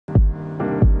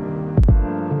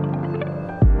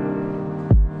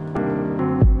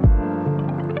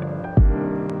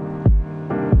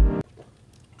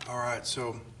right,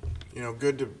 so,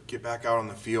 good to get back out on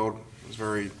the field. I was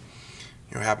very,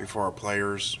 happy for our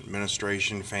players,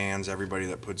 administration, fans, everybody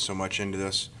that put so much into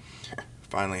this.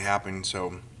 Finally happened,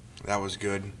 so that was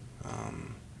good.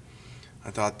 I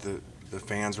thought the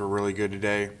fans were really good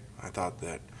today. I thought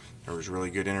that there was really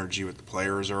good energy with the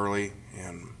players early,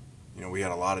 and, we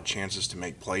had a lot of chances to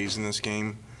make plays in this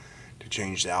game to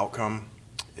change the outcome,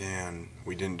 and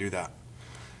we didn't do that.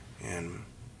 And,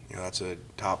 that's a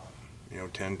top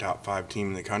 10, top 5 team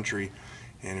in the country.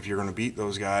 And if you're going to beat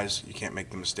those guys, you can't make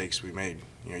the mistakes we made.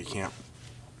 You can't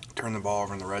turn the ball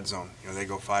over in the red zone. They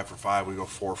go 5 for 5, we go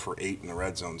 4 for 8 in the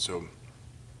red zone. So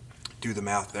do the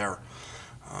math there.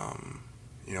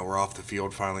 We're off the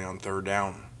field finally on 3rd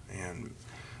down and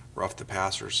rough the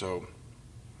passer. So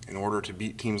in order to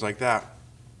beat teams like that,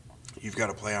 you've got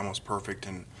to play almost perfect,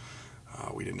 and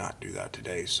we did not do that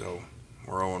today. So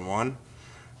we're 0-1,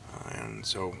 and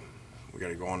so we got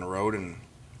to go on the road and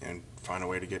find a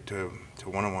way to get to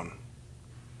 1-1.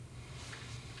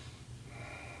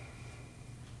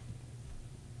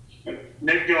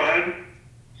 Nick, go ahead.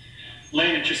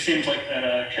 Lane, it just seems like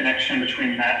that connection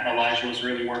between Matt and Elijah was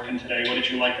really working today. What did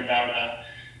you like about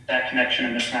that connection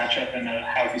in this matchup, and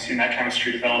how have you seen that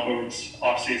chemistry develop over this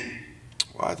offseason?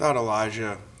 Well, I thought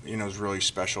Elijah, was really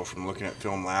special from looking at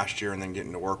film last year and then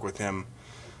getting to work with him.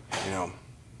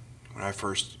 When I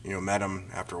first, met him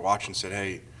after watching, said,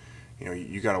 hey,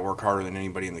 you got to work harder than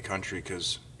anybody in the country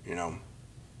because,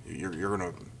 you're going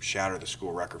to shatter the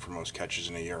school record for most catches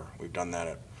in a year. We've done that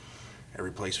at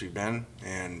every place we've been,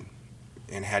 and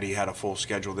had he had a full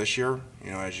schedule this year,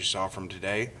 as you saw from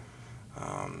today,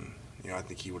 I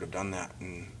think he would have done that.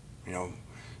 And,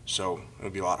 so it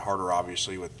would be a lot harder,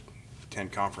 obviously, with 10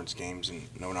 conference games and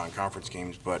no non-conference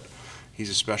games, but he's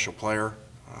a special player.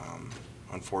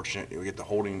 Unfortunate, we get the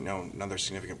holding, another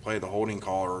significant play, the holding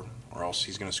call, or else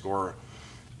he's going to score,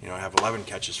 have 11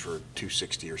 catches for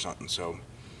 260 or something. So,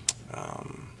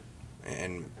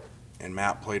 and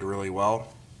Matt played really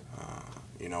well,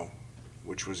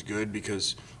 which was good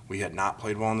because we had not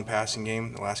played well in the passing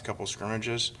game the last couple of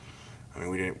scrimmages. I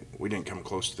mean, we didn't come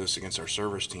close to this against our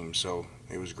service team, so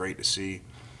it was great to see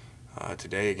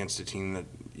today against a team that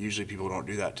usually people don't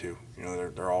do that to.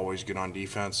 They're always good on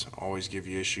defense, always give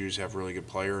you issues, have really good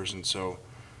players, and so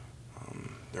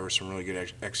there was some really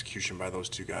good execution by those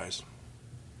two guys.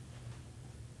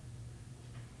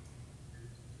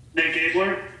 Nick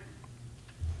Gabler?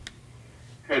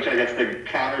 Coach, I guess the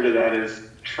counter to that is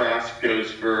Trask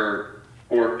goes for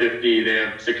 450. They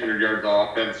have 600 yards of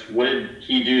offense. What did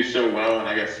he do so well? And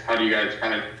I guess how do you guys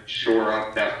kind of shore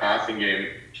up that passing game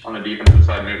on the defensive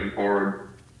side moving forward?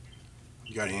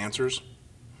 You got any answers?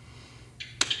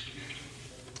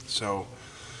 So,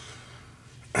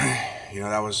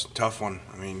 that was a tough one.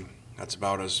 I mean, that's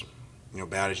about as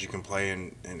bad as you can play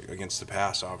in against the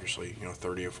pass, obviously.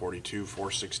 30 of 42,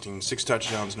 416, 6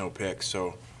 touchdowns, no picks.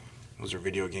 So those are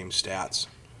video game stats.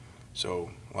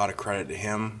 So a lot of credit to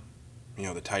him.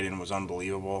 The tight end was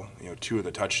unbelievable. 2 of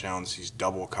the touchdowns he's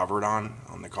double covered on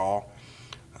the call.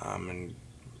 And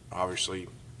obviously,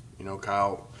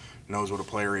 Kyle knows what a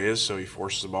player he is, so he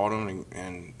forces the ball to him,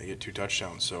 and they get 2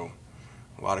 touchdowns. So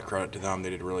a lot of credit to them. They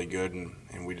did really good,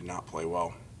 and we did not play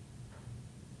well.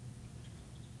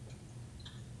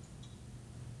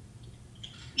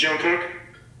 Joe Cook?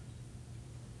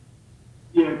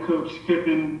 Yeah, Coach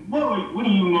Kiffin, what are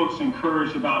you most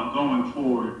encouraged about going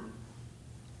forward?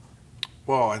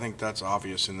 Well, I think that's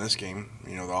obvious in this game,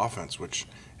 the offense, which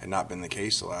had not been the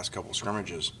case the last couple of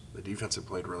scrimmages. The defense had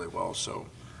played really well, so,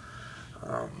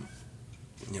 to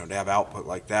have output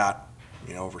like that,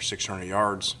 over 600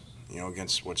 yards,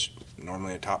 against what's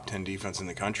normally a top 10 defense in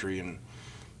the country, and,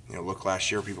 look,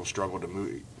 last year people struggled to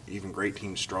move, even great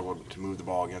teams struggled to move the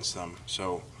ball against them.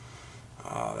 So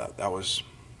that was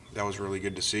really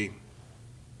good to see.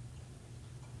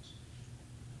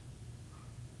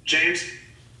 James?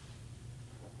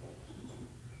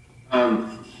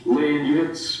 Lane, you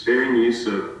had sparing use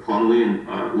of Plumlee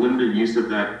and limited use of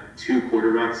that 2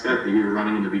 quarterback set that you were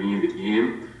running in the beginning of the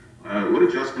game. What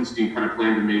adjustments do you kind of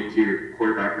plan to make to your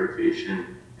quarterback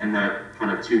rotation and that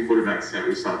kind of 2 quarterback set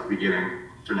we saw at the beginning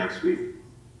for next week?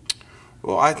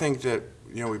 Well, I think that,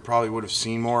 we probably would have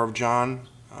seen more of John.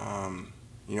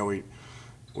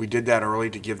 We did that early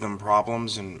to give them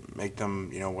problems and make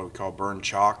them, what we call burn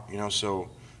chalk, so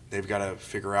they've got to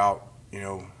figure out,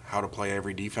 how to play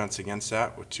every defense against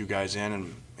that with 2 guys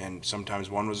in, and sometimes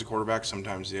one was the quarterback,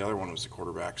 sometimes the other one was the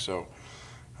quarterback. So,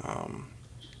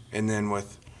 and then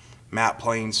with Matt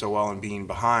playing so well and being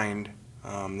behind,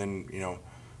 then, we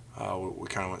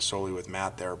kind of went solely with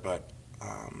Matt there. But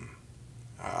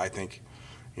I think,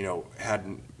 had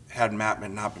had Matt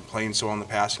not been playing so well in the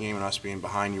passing game and us being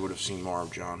behind, you would have seen more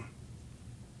of John.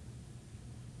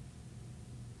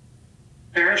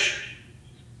 Parrish?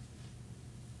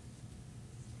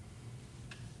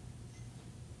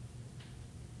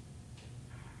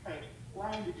 Hey,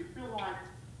 Lane, did you feel like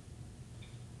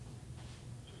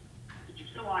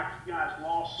you guys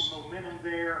lost some momentum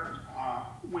there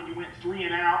when you went 3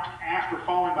 and out after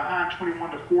falling behind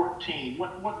 21-14?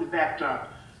 What did that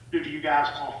do to you guys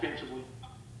offensively?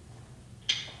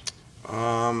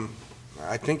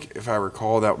 I think if I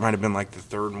recall, that might have been like the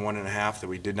 3rd and 1.5 that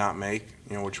we did not make,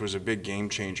 which was a big game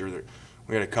changer.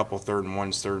 We had a couple 3rd and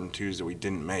 1s, 3rd and 2s that we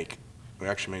didn't make. We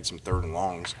actually made some 3rd and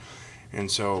longs. And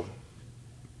so,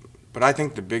 but I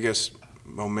think the biggest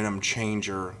momentum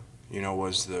changer,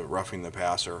 was the roughing the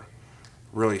passer.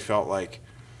 Really felt like,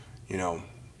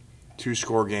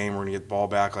 2-score game, we're going to get the ball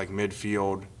back like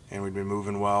midfield, and we've been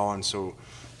moving well, and so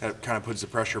that kind of puts the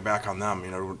pressure back on them,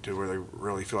 to where they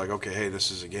really feel like, okay, hey,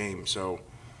 this is a game. So,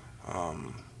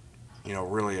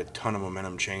 really a ton of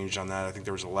momentum changed on that. I think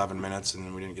there was 11 minutes, and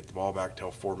then we didn't get the ball back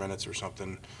till 4 minutes or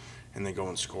something, and they go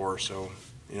and score. So,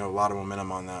 a lot of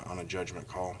momentum on that, on a judgment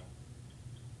call.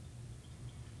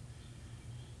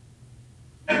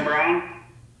 And Brown?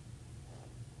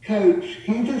 Coach,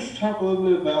 can you just talk a little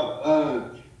bit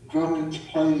about Drummond's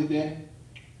play today?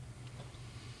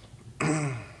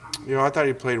 I thought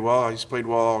he played well. He's played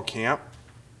well all camp.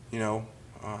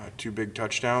 2 big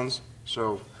touchdowns.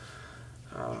 So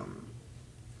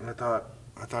I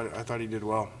thought he did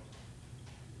well.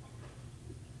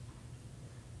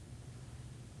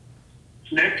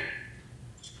 Nick?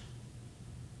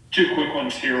 2 quick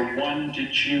ones here. One,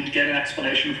 did you get an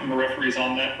explanation from the referees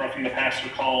on that roughing the passer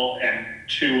call? And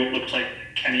 2, it looked like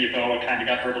Kenny Yeboah kind of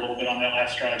got hurt a little bit on that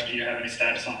last drive. Do you have any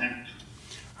status on him?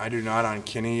 I do not on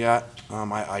Kenny yet.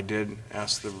 I did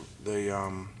ask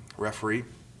the referee.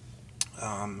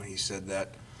 He said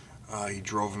that he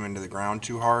drove him into the ground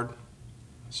too hard.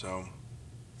 So,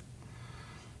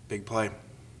 big play.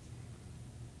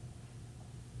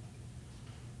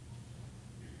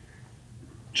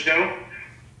 Joe?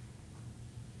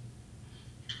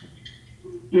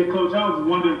 Yeah, Coach, I was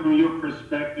wondering from your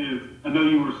perspective, I know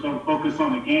you were so focused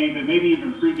on the game, but maybe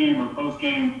even pregame or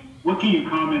postgame, what can you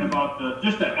comment about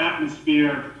just the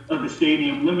atmosphere of the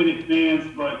stadium? Limited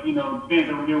fans, but, fans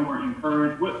that were there were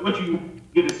encouraged. What you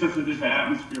get a sense of just the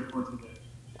atmosphere for today?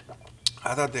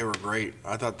 I thought they were great.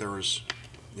 I thought there was,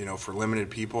 for limited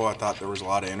people, I thought there was a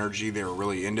lot of energy. They were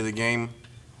really into the game.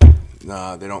 They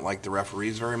don't like the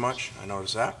referees very much. I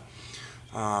noticed that.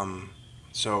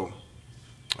 So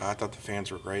I thought the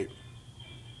fans were great.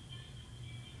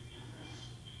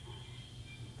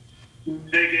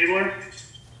 Nick Abler?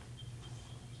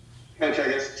 Coach, I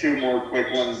guess 2 more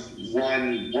quick ones.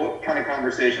 One, what kind of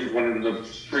conversations went into the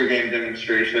pregame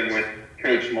demonstration with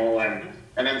Coach Mullen?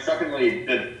 And then secondly,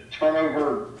 the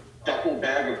turnover duffel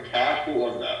bag of cash, what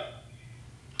was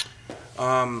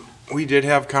that? We did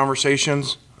have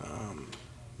conversations,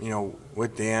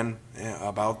 with Dan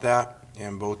about that,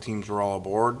 and both teams were all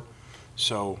aboard.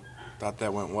 So thought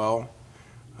that went well.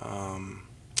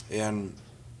 And,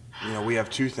 we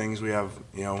have 2 things. We have,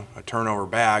 a turnover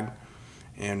bag,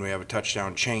 and we have a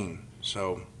touchdown chain.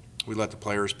 So we let the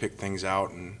players pick things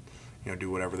out and, do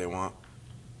whatever they want.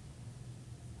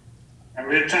 And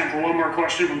we have time for one more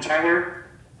question from Tyler.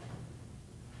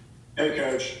 Hey,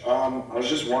 Coach. I was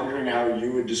just wondering how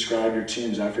you would describe your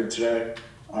team's effort today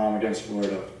against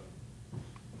Florida.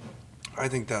 I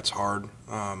think that's hard,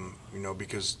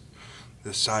 because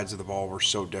the sides of the ball were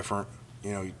so different.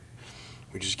 We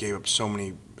just gave up so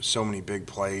many big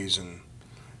plays and,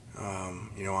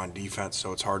 on defense.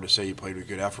 So it's hard to say you played with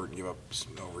good effort and give up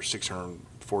over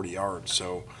 640 yards.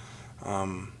 So,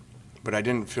 but I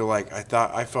didn't feel like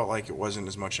I felt like it wasn't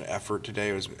as much an effort today.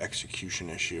 It was an execution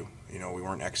issue. We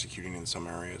weren't executing in some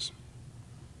areas.